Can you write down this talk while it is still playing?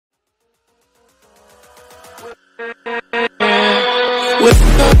Life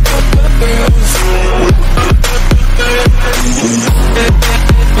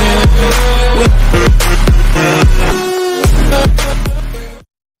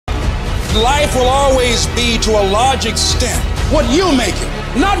will always be, to a large extent, what you make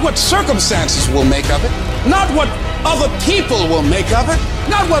it, not what circumstances will make of it, not what other people will make of it,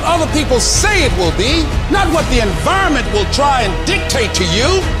 not what other people say it will be, not what the environment will try and dictate to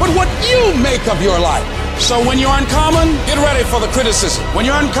you, but what you make of your life. So when you're uncommon, get ready for the criticism. When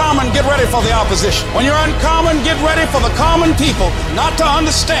you're uncommon, get ready for the opposition. When you're uncommon, get ready for the common people not to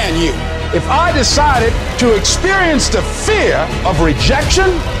understand you. If I decided to experience the fear of rejection,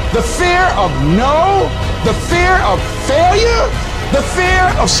 the fear of no, the fear of failure, the fear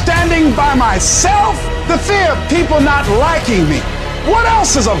of standing by myself, the fear of people not liking me, what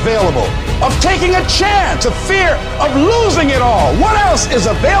else is available? Of taking a chance, a fear of losing it all, what else is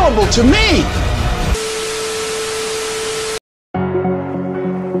available to me?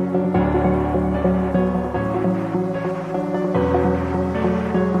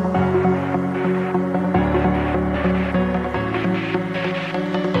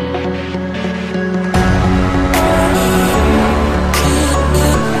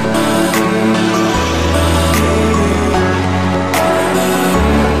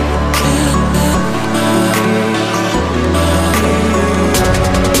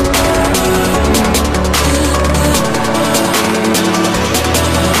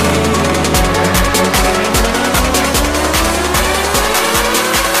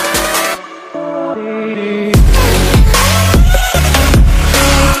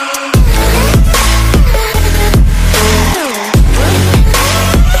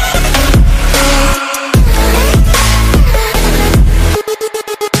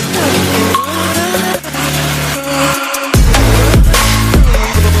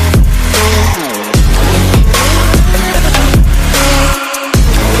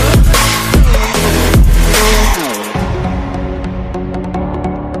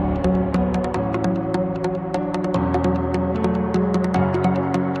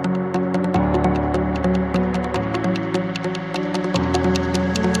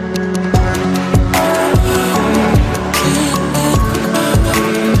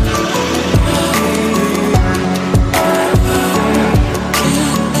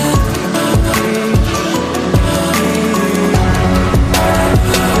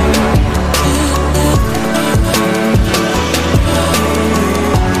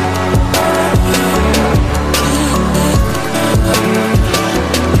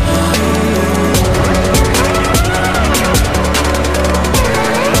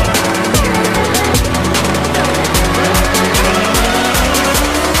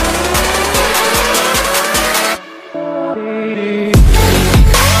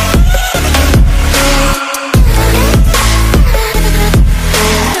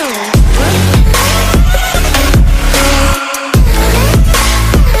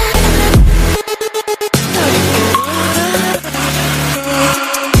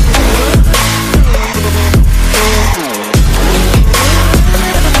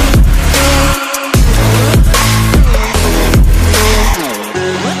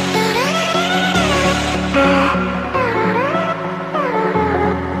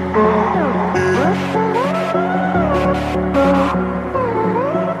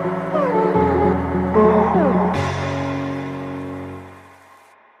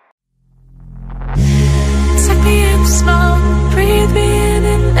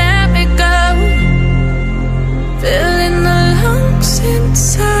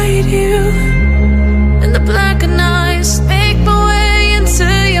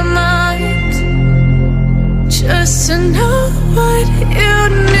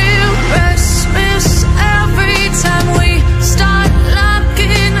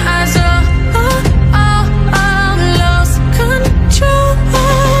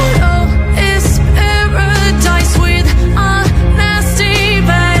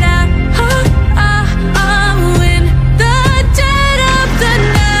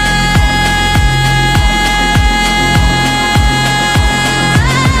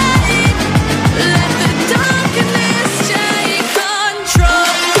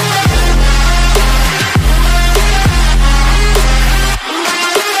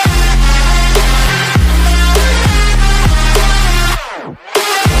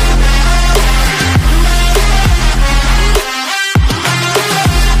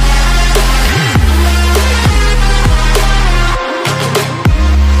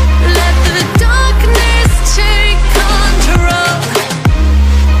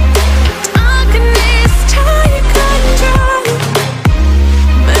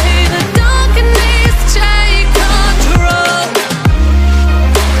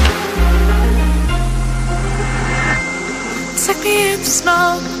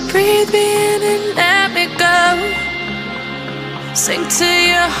 breathe me in and let me go. Sink to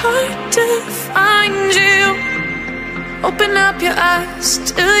your heart to find you. Open up your eyes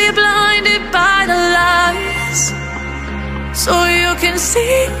till you're blinded by the lies, so you can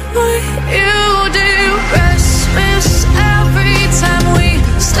see what you do. Restless every time we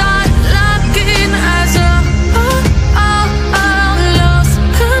start locking eyes. Lost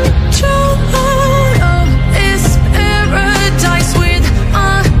control. Oh, it's paradise with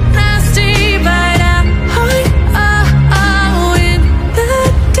honesty, but I'm in the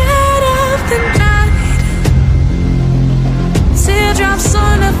dead of the night. Teardrops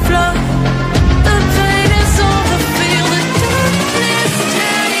on the floor. The pain is over. Feel the darkness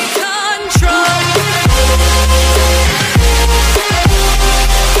take control.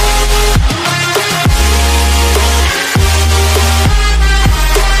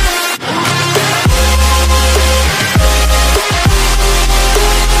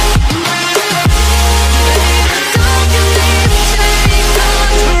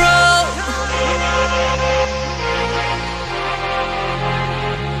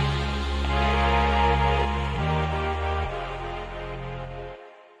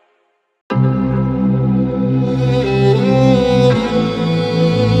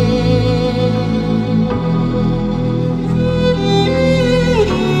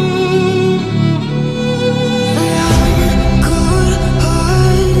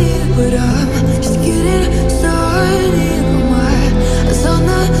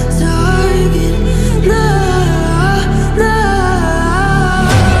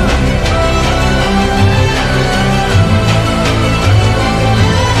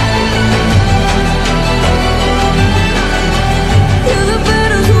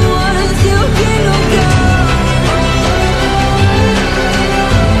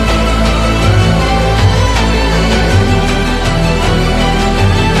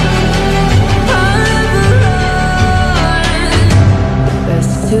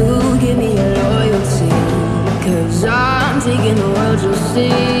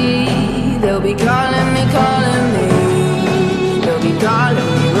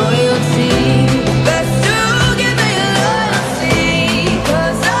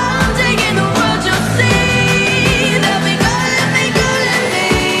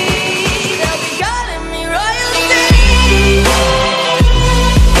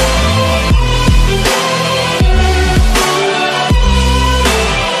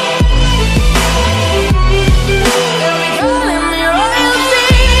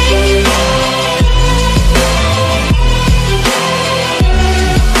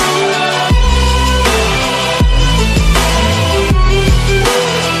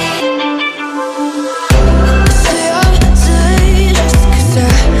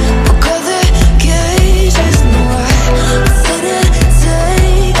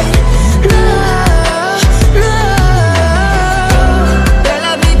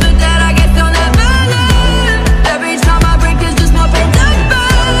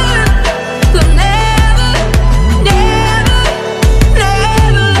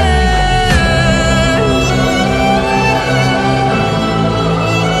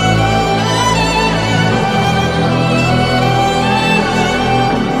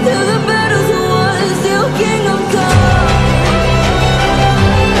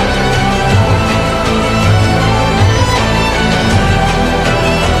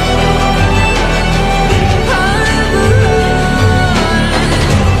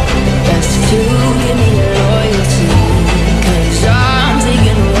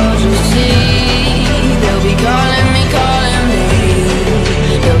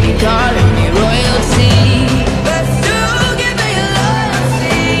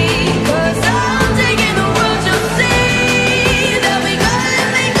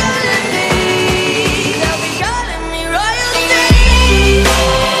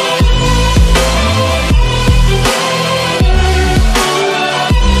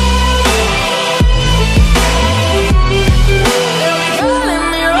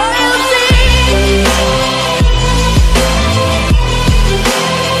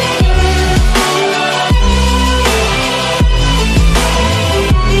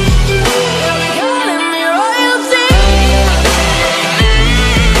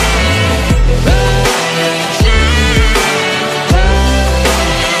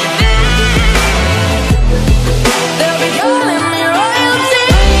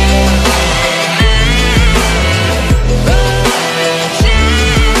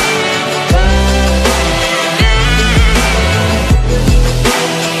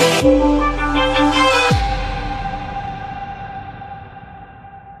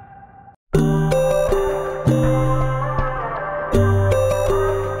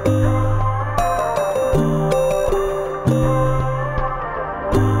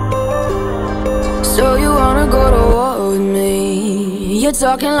 So you wanna go to war with me? You're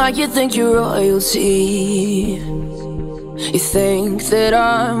talking like you think you're royalty. You think that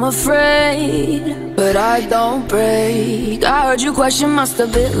I'm afraid, but I don't break. I heard you question my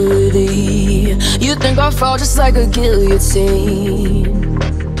stability. You think I'll fall just like a guillotine,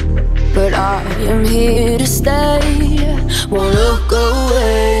 but I am here to stay, won't look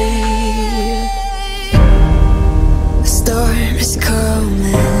away. The storm is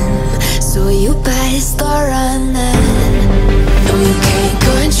coming, so you better start running. No, you can't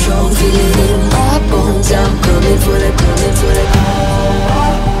control, feel it in my bones. I'm coming for the, coming for the.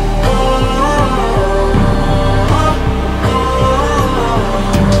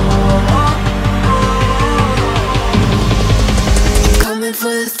 Coming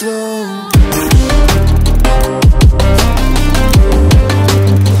for the throne.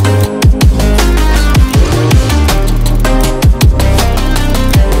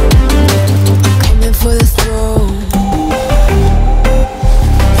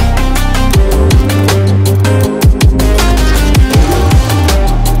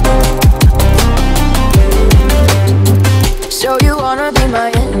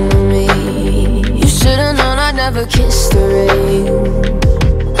 Kiss the rain.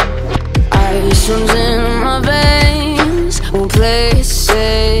 Ice runs in my veins, won't play it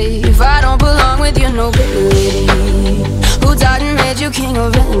safe. I don't belong with your nobility. Who died and made you king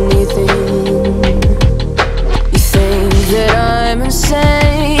of anything? You think that I'm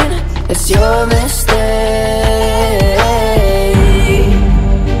insane? That's your mistake.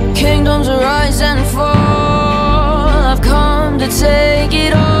 Kingdoms rise and fall, I've come to take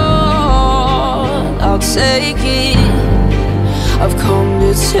it all. I'll take it, I've come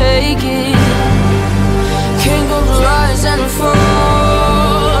to take it. Kingdoms rise and fall,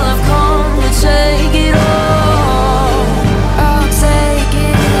 I've come to take it all. I'll take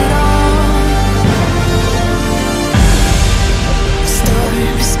it all. Storm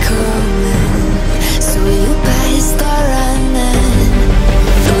is coming, so you better start running.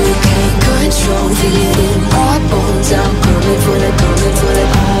 No, you can't control, feel it in my bones. I'm coming for the, coming for the.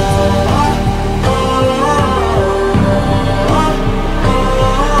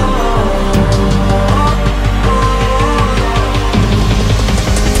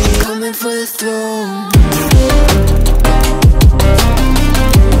 For the throne.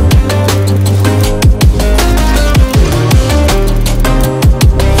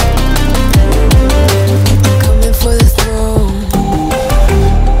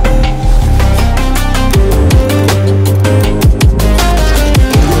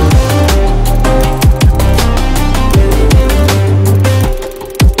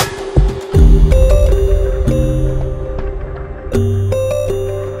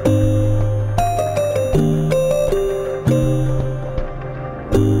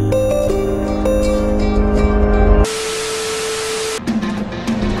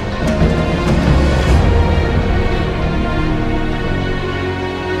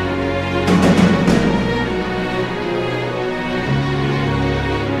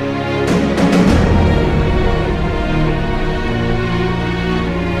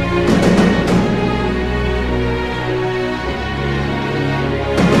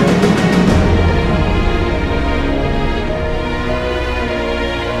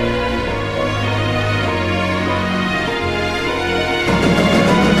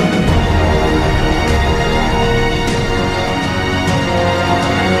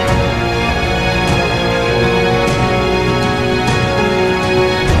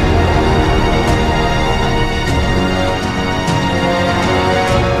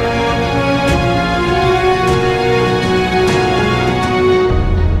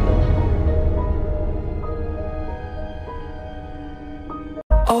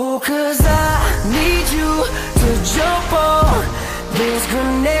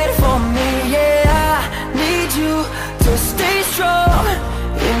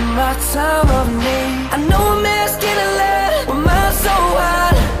 Time of